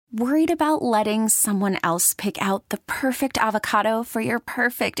Worried about letting someone else pick out the perfect avocado for your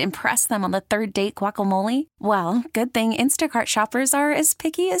perfect impress them on the third date guacamole? Well, good thing Instacart shoppers are as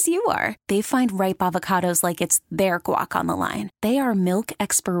picky as you are. They find ripe avocados like it's their guac on the line. They are milk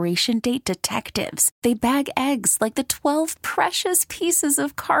expiration date detectives. They bag eggs like the 12 precious pieces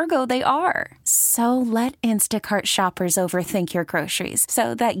of cargo they are. So let Instacart shoppers overthink your groceries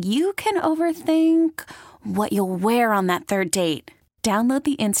so that you can overthink what you'll wear on that third date. Download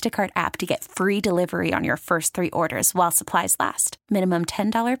the Instacart app to get free delivery on your first 3 orders while supplies last. Minimum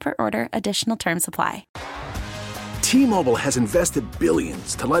 $10 per order. Additional terms apply. T-Mobile has invested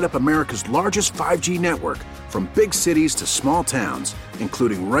billions to light up America's largest 5G network, from big cities to small towns,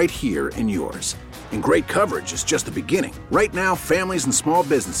 including right here in yours. And great coverage is just the beginning. Right now, families and small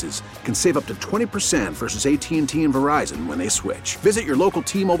businesses can save up to 20% versus AT&T and Verizon when they switch. Visit your local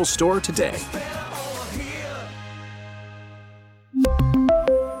T-Mobile store today.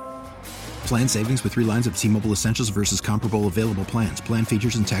 Plan savings with 3 lines of T-Mobile Essentials versus comparable available plans. Plan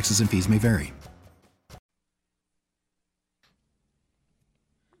features and taxes and fees may vary.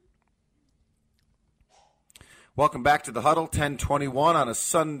 Welcome back to the Huddle, 10:21 on a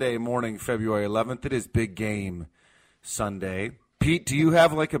Sunday morning, February 11th. It is Big Game Sunday. Pete, do you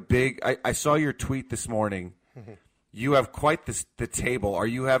have like a big – I saw your tweet this morning. You have quite the table. Are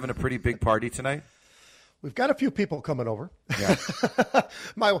you having a pretty big party tonight? We've got a few people coming over. Yeah.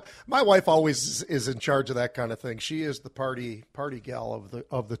 My wife always is in charge of that kind of thing. She is the party gal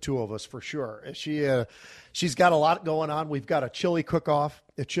of the two of us for sure. She's got a lot going on. We've got a chili cook-off.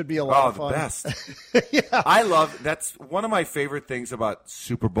 It should be a lot of fun. Oh, the best. Yeah. That's one of my favorite things about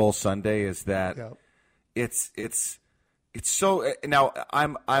Super Bowl Sunday is that it's so now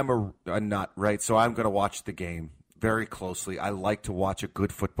I'm a nut, right? So I'm going to watch the game very closely. I like to watch a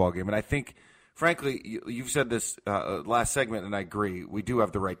good football game, and I think, frankly, you've said this last segment, and I agree. We do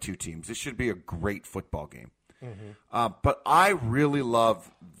have the right 2 teams. This should be a great football game. Mm-hmm. But I really love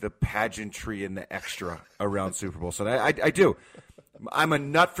the pageantry and the extra around Super Bowl. So I do. I'm a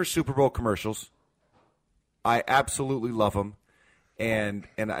nut for Super Bowl commercials. I absolutely love them, and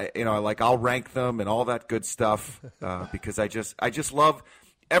I'll rank them and all that good stuff because I just love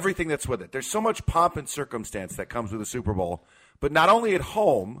everything that's with it. There's so much pomp and circumstance that comes with the Super Bowl, but not only at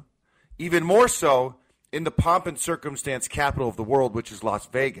home. Even more so in the pomp and circumstance capital of the world, which is Las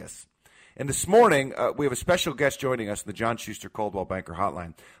Vegas. And this morning, we have a special guest joining us in the John Schuster Coldwell Banker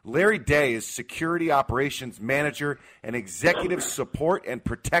Hotline. Larry Day is Security Operations Manager and Executive Support and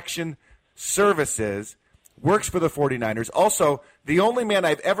Protection Services, works for the 49ers. Also, the only man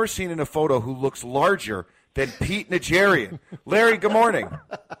I've ever seen in a photo who looks larger than Pete Najarian. Larry, good morning.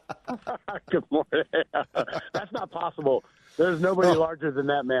 Good morning. That's not possible. There's nobody larger than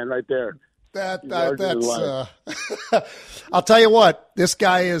that man right there. That's I'll tell you what, this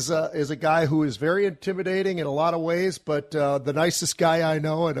guy is a guy who is very intimidating in a lot of ways, but the nicest guy I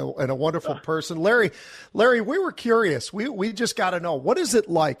know and a wonderful person. Larry, we were curious. We just got to know, what is it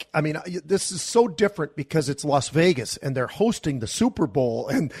like? I mean, this is so different because it's Las Vegas and they're hosting the Super Bowl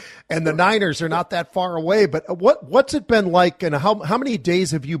and the Niners are not that far away. But what's it been like, and how many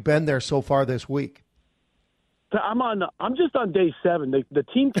days have you been there so far this week? I'm just on day 7. The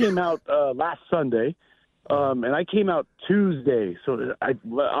team came out last Sunday, and I came out Tuesday. So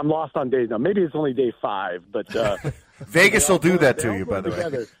I'm lost on days now. Maybe it's only day 5, but Vegas will do that to you, by the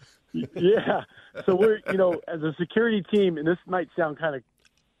way. Yeah. So we're as a security team, and this might sound kind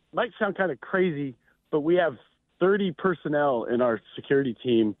of crazy, but we have 30 personnel in our security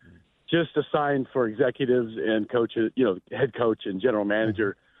team, just assigned for executives and coaches, head coach and general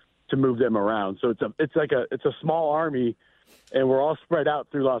manager, to move them around. So it's a small army, and we're all spread out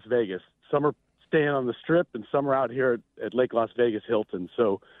through Las Vegas. Some are staying on the Strip, and some are out here at Lake Las Vegas Hilton.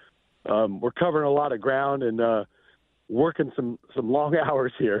 So we're covering a lot of ground and working some long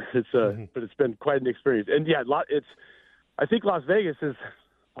hours here. But it's been quite an experience. And yeah, I think Las Vegas is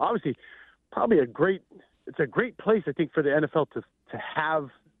obviously probably a great place, I think, for the NFL to have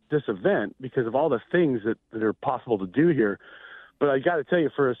this event because of all the things that are possible to do here. But I got to tell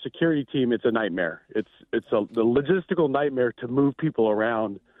you, for a security team, it's a nightmare. It's the logistical nightmare to move people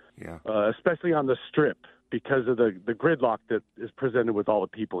around, especially on the Strip because of the gridlock that is presented with all the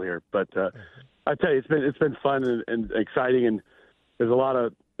people here. But I tell you, it's been fun and exciting, and there's a lot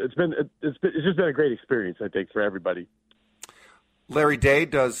of it's just been a great experience, I think, for everybody. Larry Day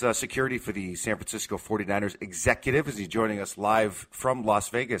does security for the San Francisco 49ers executive as he's joining us live from Las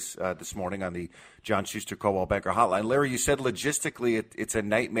Vegas this morning on the John Schuster Coldwell Banker Hotline. Larry, you said logistically it's a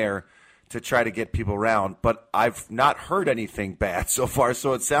nightmare to try to get people around, but I've not heard anything bad so far.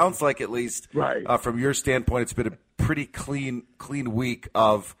 So it sounds like, at least from your standpoint, it's been a pretty clean week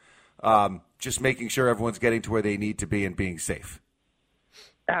of just making sure everyone's getting to where they need to be and being safe.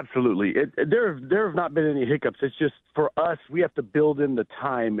 Absolutely. There have not been any hiccups. It's just for us, we have to build in the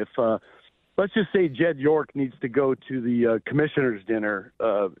time. If let's just say Jed York needs to go to the commissioner's dinner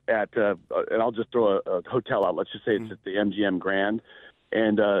and I'll just throw a hotel out. Let's just say it's at the MGM Grand.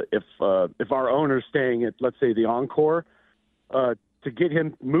 And if our owner's staying at, let's say, the Encore, to get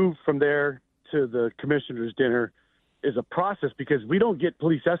him moved from there to the commissioner's dinner is a process because we don't get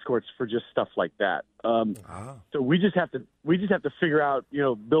police escorts for just stuff like that. So we just have to figure out,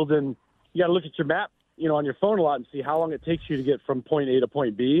 build in. You got to look at your map, on your phone a lot and see how long it takes you to get from point A to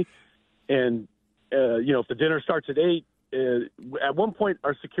point B. And if the dinner starts at 8, at one point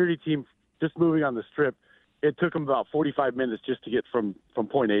our security team just moving on the Strip, it took them about 45 minutes just to get from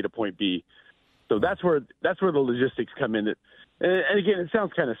point A to point B. So that's where the logistics come in. And again, it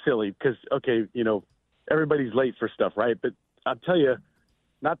sounds kind of silly because, okay, everybody's late for stuff, right? But I'll tell you,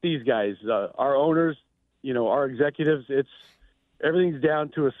 not these guys. Our owners, our executives, everything's down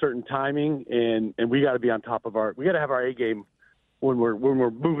to a certain timing, and we got to be on top of we got to have our A game when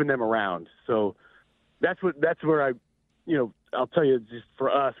we're moving them around. So that's where I'll tell you, just for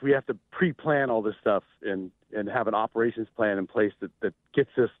us, we have to pre-plan all this stuff and have an operations plan in place that gets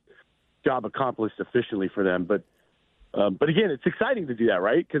this job accomplished efficiently for them. But again, it's exciting to do that,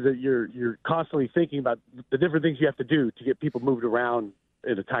 right? Because you're constantly thinking about the different things you have to do to get people moved around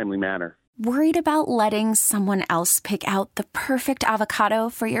in a timely manner. Worried about letting someone else pick out the perfect avocado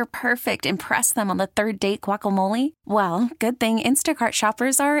for your perfect impress them on the third date guacamole? Well, good thing Instacart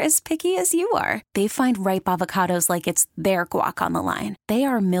shoppers are as picky as you are. They find ripe avocados like it's their guac on the line. They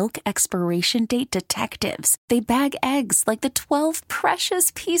are milk expiration date detectives. They bag eggs like the 12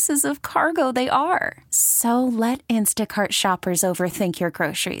 precious pieces of cargo they are. So let Instacart shoppers overthink your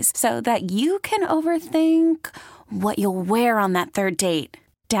groceries so that you can overthink what you'll wear on that third date.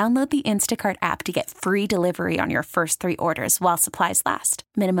 Download the Instacart app to get free delivery on your first 3 orders while supplies last.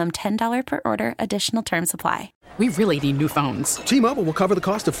 Minimum $10 per order. Additional terms apply. We really need new phones. T-Mobile will cover the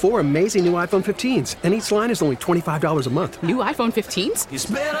cost of 4 amazing new iPhone 15s, and each line is only $25 a month. New iPhone 15s? It's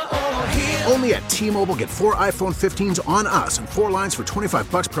better over here. Only at T-Mobile, get 4 iPhone 15s on us and 4 lines for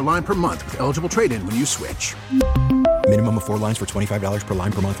 $25 per line per month with eligible trade-in when you switch. Minimum of 4 lines for $25 per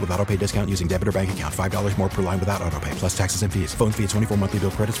line per month with autopay discount using debit or bank account. $5 more per line without autopay, plus taxes and fees. Phone fee at 24 monthly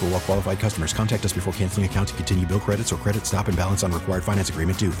bill credits for well-qualified customers. Contact us before canceling account to continue bill credits or credit stop and balance on required finance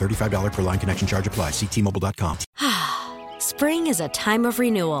agreement due. $35 per line connection charge applies. See T-Mobile.com. Spring is a time of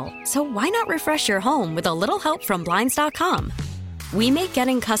renewal, so why not refresh your home with a little help from Blinds.com? We make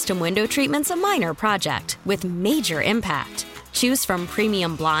getting custom window treatments a minor project with major impact. Choose from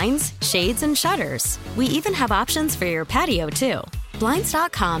premium blinds, shades, and shutters. We even have options for your patio, too.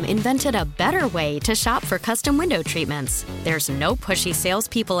 Blinds.com invented a better way to shop for custom window treatments. There's no pushy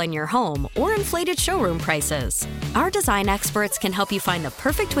salespeople in your home or inflated showroom prices. Our design experts can help you find the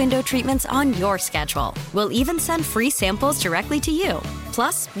perfect window treatments on your schedule. We'll even send free samples directly to you.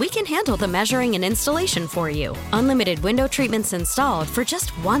 Plus, we can handle the measuring and installation for you. Unlimited window treatments installed for just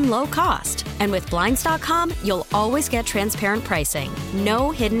one low cost. And with Blinds.com, you'll always get transparent pricing.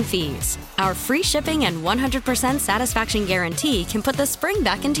 No hidden fees. Our free shipping and 100% satisfaction guarantee can put the spring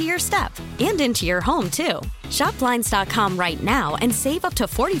back into your step and into your home, too. Shop Blinds.com right now and save up to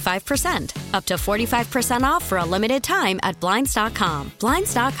 45%. Up to 45% off for a limited time at Blinds.com.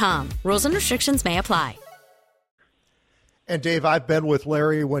 Blinds.com. Rules and restrictions may apply. And, Dave, I've been with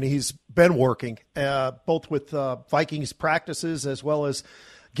Larry when he's been working, both with Vikings practices as well as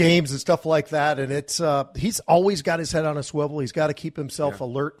games and stuff like that. And it's he's always got his head on a swivel. He's got to keep himself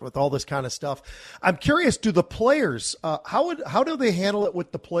alert with all this kind of stuff. I'm curious, do the players, how do they handle it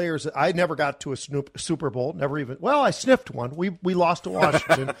with the players? I never got to a Super Bowl, never even, I sniffed one. We lost to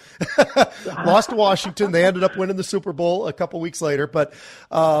Washington. They ended up winning the Super Bowl a couple weeks later. But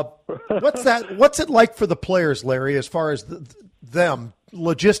what's it like for the players, Larry, as far as them,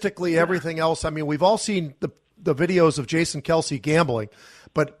 logistically, everything else? I mean, we've all seen the videos of Jason Kelce gambling,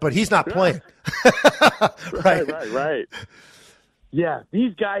 but he's not playing. Right. Yeah,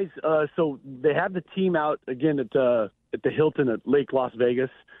 these guys. So they have the team out again at the Hilton at Lake Las Vegas.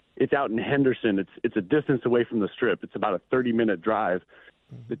 It's out in Henderson. It's a distance away from the Strip. It's about a 30-minute drive.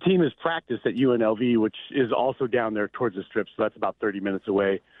 The team has practiced at UNLV, which is also down there towards the Strip. So that's about 30 minutes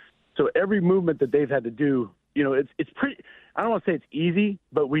away. So every movement that they've had to do, it's pretty. I don't want to say it's easy,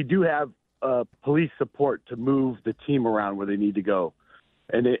 but we do have police support to move the team around where they need to go.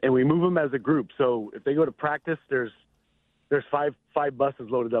 And we move them as a group. So if they go to practice, there's five buses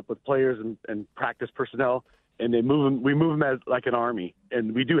loaded up with players and practice personnel, and we move them as like an army.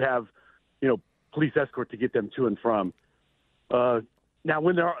 And we do have, police escort to get them to and from. Now,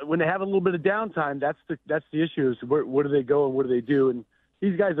 when they have a little bit of downtime, that's the issue. Is where do they go and what do they do? And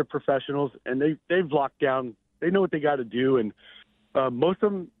these guys are professionals, and they've locked down. They know what they got to do, and most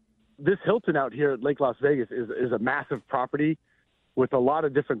of them. This Hilton out here at Lake Las Vegas is a massive property with a lot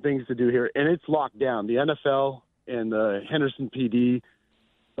of different things to do here, and it's locked down. The NFL and the Henderson PD,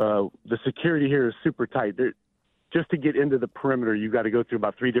 the security here is super tight. Just to get into the perimeter, you've got to go through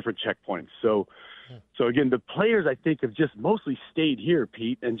about 3 different checkpoints. So again, the players, I think, have just mostly stayed here,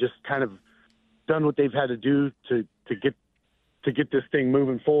 Pete, and just kind of done what they've had to do to get this thing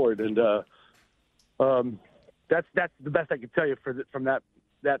moving forward. And that's the best I can tell you from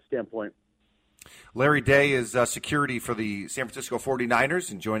that standpoint. Larry Day is security for the San Francisco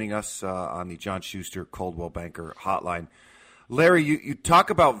 49ers and joining us on the John Schuster Coldwell Banker hotline. Larry, you talk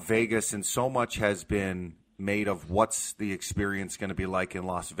about Vegas, and so much has been made of what's the experience going to be like in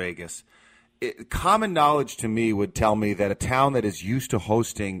Las Vegas. Common knowledge to me would tell me that a town that is used to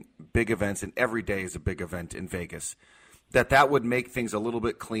hosting big events, and every day is a big event in Vegas, that would make things a little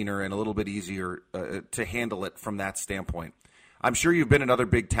bit cleaner and a little bit easier to handle it from that standpoint. I'm sure you've been in other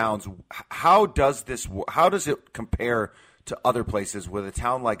big towns. How does it compare to other places with a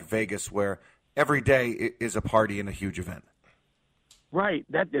town like Vegas where every day is a party and a huge event? Right.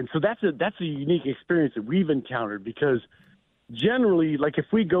 That's a unique experience that we've encountered, because generally, like if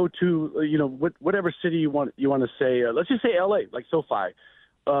we go to, whatever city you want to say, let's just say LA, like SoFi.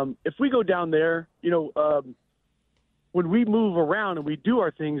 If we go down there, when we move around and we do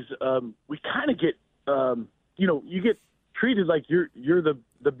our things, we kind of get, you get treated like you're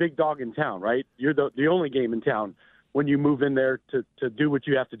the big dog in town, right? You're the only game in town when you move in there to do what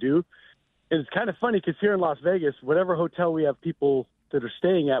you have to do. And it's kind of funny because here in Las Vegas, whatever hotel we have people that are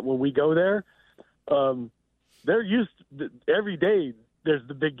staying at when we go there, they're used to, every day there's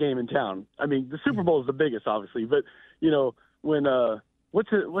the big game in town. I mean, the Super Bowl is the biggest, obviously, but when what's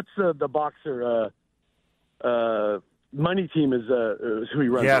the boxer Money Team is who he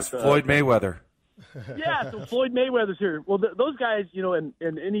runs. Yes, with, Floyd Mayweather. Yeah, so Floyd Mayweather's here. Well, those guys, and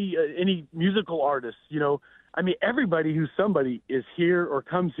any musical artists, I mean, everybody who's somebody is here or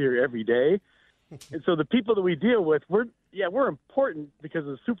comes here every day. And so the people that we deal with, we're important because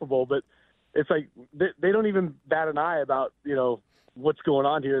of the Super Bowl, but it's like they don't even bat an eye about, what's going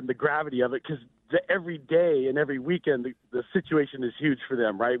on here and the gravity of it, because every day and every weekend the situation is huge for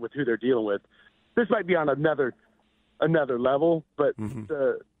them, right, with who they're dealing with. This might be on another level, but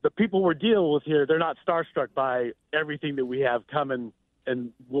the people we're dealing with here, they're not starstruck by everything that we have coming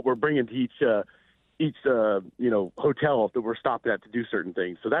and what we're bringing to each hotel that we're stopping at to do certain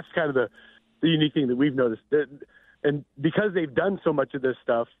things. So that's kind of the unique thing that we've noticed. And because they've done so much of this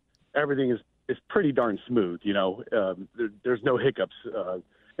stuff, everything is pretty darn smooth. There's no hiccups,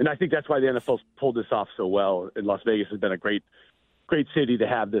 and I think that's why the NFL's pulled this off so well. And Las Vegas has been a great city to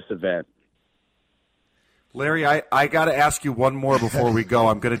have this event. Larry, I got to ask you one more before we go.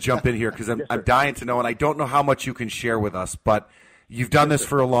 I'm going to jump in here because I'm dying to know, and I don't know how much you can share with us, but you've done this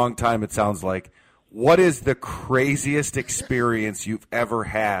for a long time, it sounds like. What is the craziest experience you've ever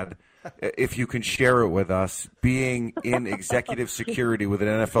had, if you can share it with us, being in executive security with an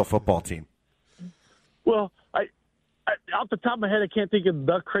NFL football team? Well, I off the top of my head, I can't think of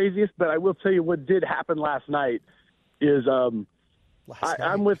the craziest, but I will tell you what did happen last night is I'm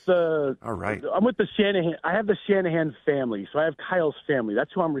with the Shanahan. I have the Shanahan family, so I have Kyle's family.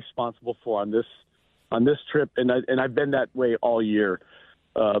 That's who I'm responsible for on this trip, and I've been that way all year.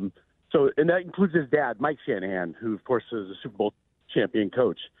 And that includes his dad, Mike Shanahan, who of course is a Super Bowl champion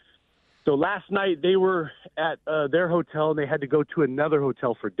coach. So last night they were at their hotel, and they had to go to another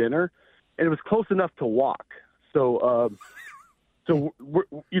hotel for dinner, and it was close enough to walk. So we're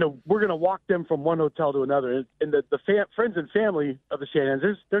going to walk them from one hotel to another. And the friends and family of the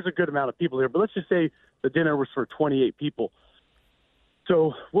Shanahans, there's a good amount of people here. But let's just say the dinner was for 28 people.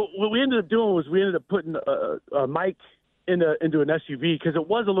 So what we ended up doing was we ended up putting Mike into an SUV because it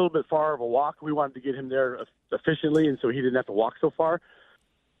was a little bit far of a walk. We wanted to get him there efficiently, and so he didn't have to walk so far.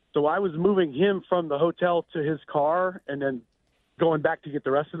 So I was moving him from the hotel to his car and then going back to get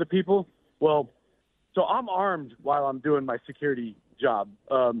the rest of the people. Well, so I'm armed while I'm doing my security job,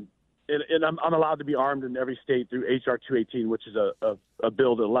 and I'm allowed to be armed in every state through HR 218, which is a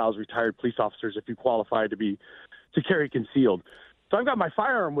bill that allows retired police officers, if you qualify, to carry concealed. So I've got my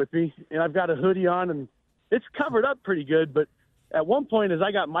firearm with me, and I've got a hoodie on, and it's covered up pretty good. But at one point, as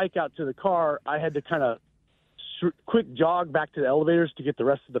I got Mike out to the car, I had to kind of quick jog back to the elevators to get the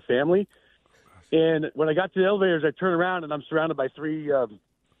rest of the family. And when I got to the elevators, I turned around, and I'm surrounded by three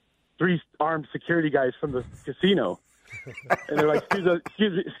armed security guys from the casino. And they're like,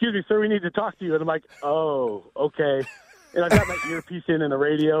 excuse me, sir, we need to talk to you. And I'm like, oh, okay. And I got my earpiece in the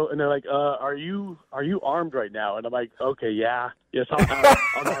radio, and they're like, are you armed right now? And I'm like, okay, yeah. Yes, I'm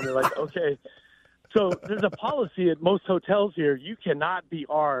armed. They're like, okay. So there's a policy at most hotels here. You cannot be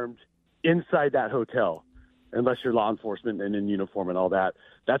armed inside that hotel unless you're law enforcement and in uniform and all that.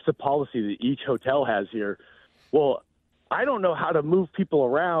 That's the policy that each hotel has here. Well, I don't know how to move people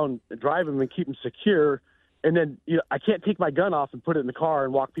around and drive them and keep them secure. And then I can't take my gun off and put it in the car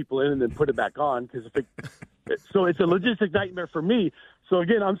and walk people in and then put it back on so it's a logistic nightmare for me. So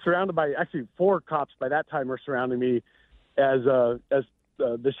again, I'm surrounded by actually 4 cops by that time are surrounding me as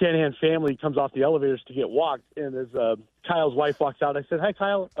the Shanahan family comes off the elevators to get walked. And as Kyle's wife walks out, I said, "Hi,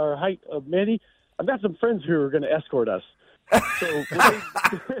 Kyle," or "Hi, Mandy. I've got some friends who are going to escort us." So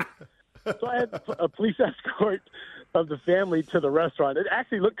I had a police escort of the family to the restaurant. It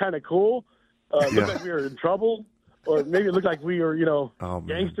actually looked kind of cool. Looked like we were in trouble, or maybe it looked like we were,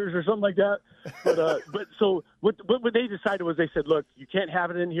 gangsters or something like that. But so what they decided was they said, "Look, you can't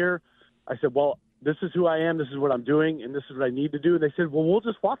have it in here." I said, "Well, this is who I am. This is what I'm doing, and this is what I need to do." And they said, "Well, we'll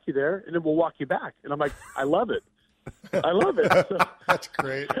just walk you there, and then we'll walk you back." And I'm like, "I love it. I love it." So, That's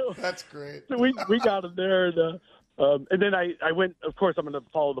great. That's great. So we got them there, and then I went. Of course, I'm going to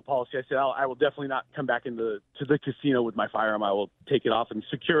follow the policy. I said, I will definitely not come back to the casino with my firearm. I will take it off and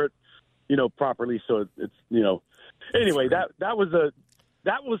secure it, properly. So it's Anyway, that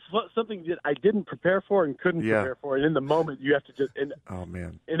was something that I didn't prepare for and couldn't prepare for. And in the moment, you have to just. Oh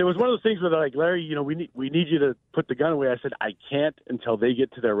man! And it was one of those things where they're like, "Larry, we need you to put the gun away." I said, "I can't until they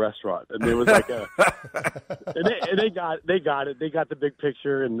get to their restaurant." And it was like and they got it. They got the big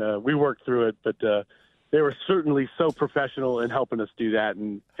picture, and we worked through it. But they were certainly so professional in helping us do that,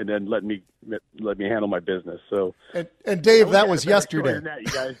 and then let me handle my business. So and Dave, that was yesterday.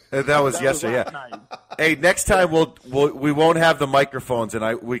 That was yesterday. Yeah. Hey, next time we won't have the microphones, and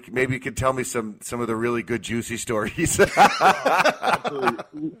maybe you can tell me some of the really good juicy stories.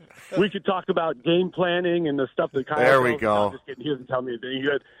 Absolutely. We could talk about game planning and the stuff that Kyle. There we go. I'm just kidding. He doesn't tell me anything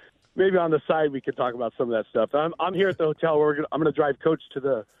good. Maybe on the side we could talk about some of that stuff. I'm here at the hotel. I'm going to drive Coach to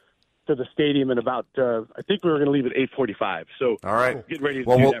the stadium in about, I think we were going to leave at 8:45. So all right, getting ready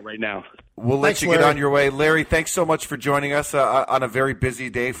to do that right now. We'll let you get on your way. Larry, thanks so much for joining us on a very busy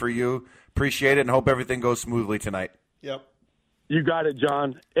day for you. Appreciate it and hope everything goes smoothly tonight. Yep. You got it,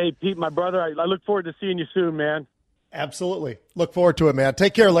 John. Hey, Pete, my brother, I look forward to seeing you soon, man. Absolutely. Look forward to it, man.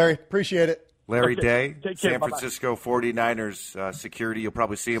 Take care, Larry. Appreciate it. Larry Day, Take care. San Francisco 49ers security. You'll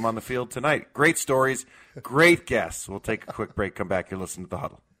probably see him on the field tonight. Great stories, great guests. We'll take a quick break, come back. You're listening to The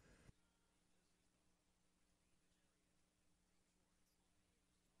Huddle.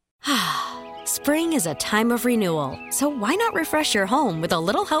 Spring is a time of renewal, so why not refresh your home with a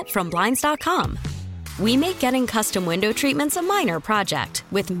little help from Blinds.com? We make getting custom window treatments a minor project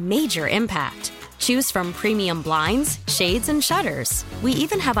with major impact. Choose from premium blinds, shades, and shutters. We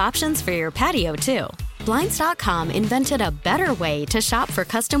even have options for your patio, too. Blinds.com invented a better way to shop for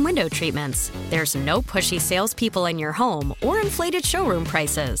custom window treatments. There's no pushy salespeople in your home or inflated showroom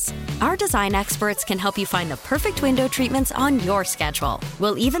prices. Our design experts can help you find the perfect window treatments on your schedule.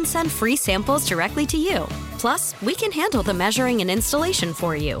 We'll even send free samples directly to you. Plus, we can handle the measuring and installation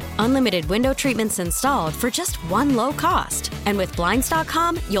for you. Unlimited window treatments installed for just one low cost. And with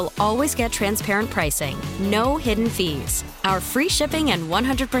Blinds.com, you'll always get transparent pricing. No hidden fees. Our free shipping and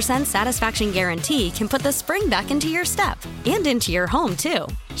 100% satisfaction guarantee can put the spring back into your step and into your home, too.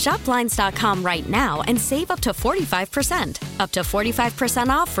 Shop Blinds.com right now and save up to 45%. Up to 45%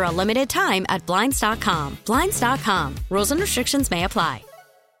 off for a limited time at Blinds.com. Blinds.com. Rules and restrictions may apply.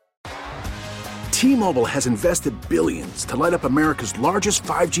 T-Mobile has invested billions to light up America's largest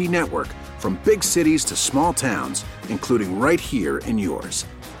 5G network, from big cities to small towns, including right here in yours.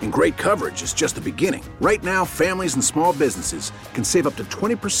 And great coverage is just the beginning. Right now, families and small businesses can save up to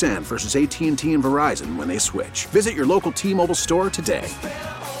 20% versus AT&T and Verizon when they switch. Visit your local T-Mobile store today.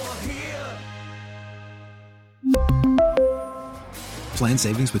 Plan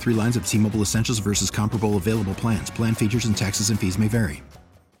savings with 3 lines of T-Mobile Essentials versus comparable available plans. Plan features and taxes and fees may vary.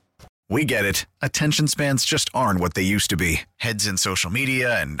 We get it. Attention spans just aren't what they used to be. Heads in social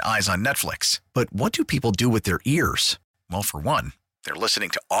media and eyes on Netflix. But what do people do with their ears? Well, for one, they're listening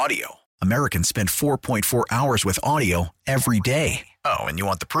to audio. Americans spend 4.4 hours with audio every day. Oh, and you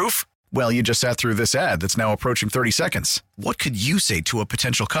want the proof? Well, you just sat through this ad that's now approaching 30 seconds. What could you say to a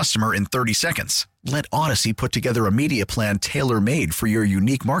potential customer in 30 seconds? Let Odyssey put together a media plan tailor-made for your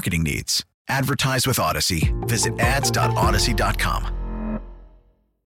unique marketing needs. Advertise with Odyssey. Visit ads.odyssey.com.